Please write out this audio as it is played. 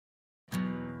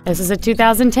This is a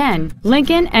 2010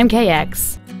 Lincoln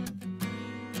MKX.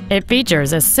 It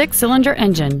features a 6-cylinder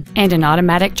engine and an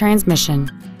automatic transmission.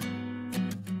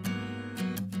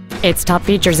 Its top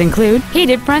features include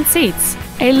heated front seats,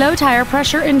 a low tire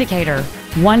pressure indicator,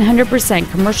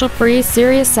 100% commercial-free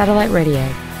Sirius satellite radio,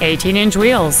 18-inch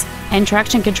wheels, and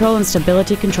traction control and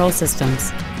stability control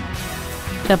systems.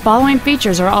 The following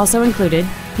features are also included: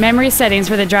 memory settings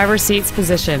for the driver's seat's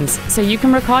positions, so you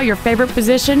can recall your favorite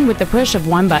position with the push of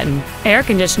one button, air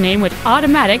conditioning with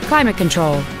automatic climate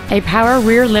control, a power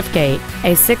rear liftgate,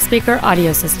 a 6-speaker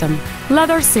audio system,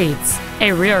 leather seats,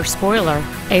 a rear spoiler,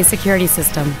 a security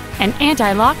system, an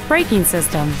anti-lock braking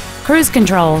system, cruise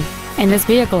control, and this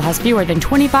vehicle has fewer than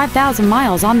 25,000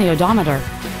 miles on the odometer.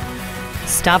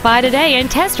 Stop by today and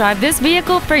test drive this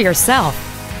vehicle for yourself.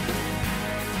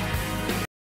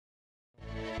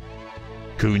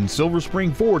 Koons Silver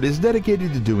Spring Ford is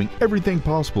dedicated to doing everything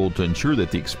possible to ensure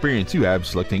that the experience you have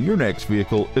selecting your next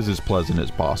vehicle is as pleasant as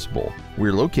possible.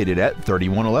 We're located at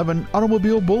 3111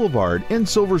 Automobile Boulevard in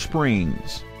Silver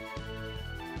Springs.